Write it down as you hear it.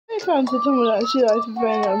found the Tomodachi life of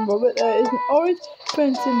Raina and Robert. There is an orange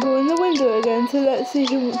friend symbol in the window again, so let's see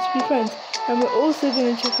who wants to be friends. And we're also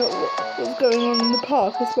going to check out what's going on in the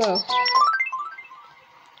park as well.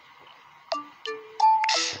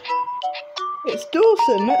 It's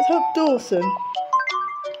Dawson. Let's help Dawson.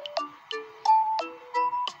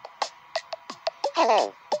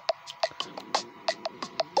 Hello.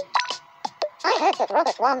 I heard that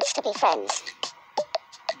Robert wants to be friends.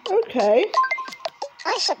 Okay.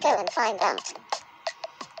 I should go and find out.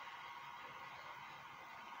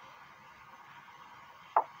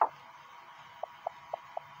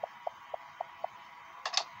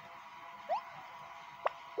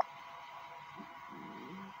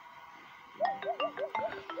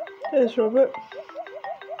 There's Robert.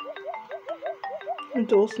 And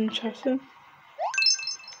Dawson chatting.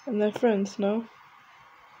 And they're friends now.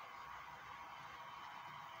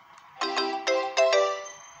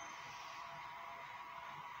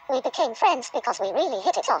 We became friends because we really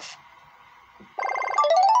hit it off.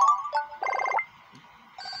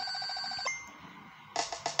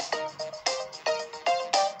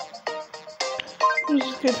 I'll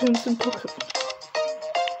just give him some pocket.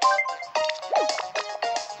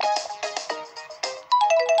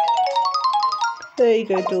 There you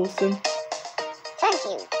go, Dawson. Thank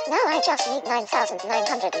you. Now I just need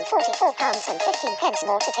 £9,944 and 15 pence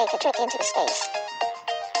more to take a trip into space.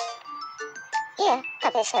 Here,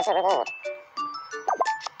 have this as a reward.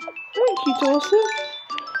 Thank you, Dawson.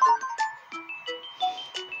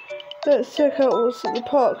 Let's check out what's at the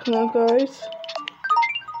park now, guys.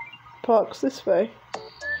 Park's this way.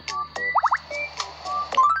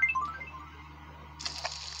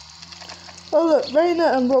 Oh look,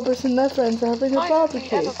 Raina and Robert and their friends are having a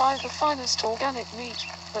barbecue. I only ever buy the finest organic meat,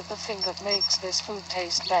 but the thing that makes this food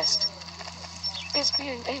taste best is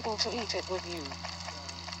being able to eat it with you.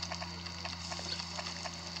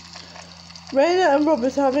 Raina and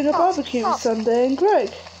Robert are having a barbecue with Sunday and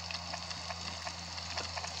Greg.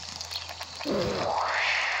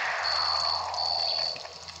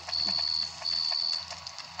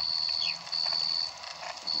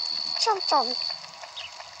 Chomp chomp.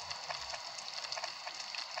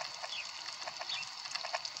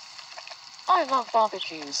 I love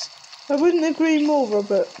barbecues. I wouldn't agree more,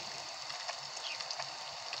 Robert.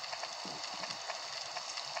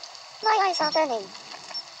 My eyes are burning.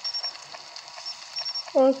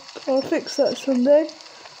 I'll fix that Sunday.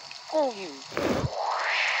 Or you.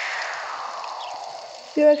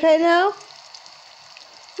 You okay now?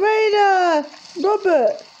 Raina!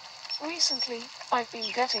 Robert! Recently, I've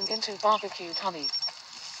been getting into barbecued honey.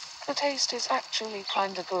 The taste is actually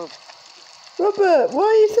kinda good. Robert, why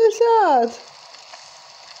are you so sad?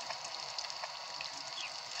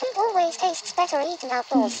 Food always tastes better eaten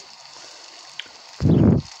outdoors.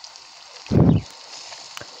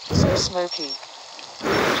 So smoky.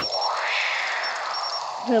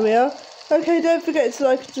 There we are. Okay, don't forget to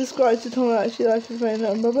like and subscribe to Tomodachi Life of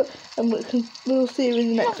Raina and Robert, and we'll see you in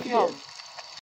the next video.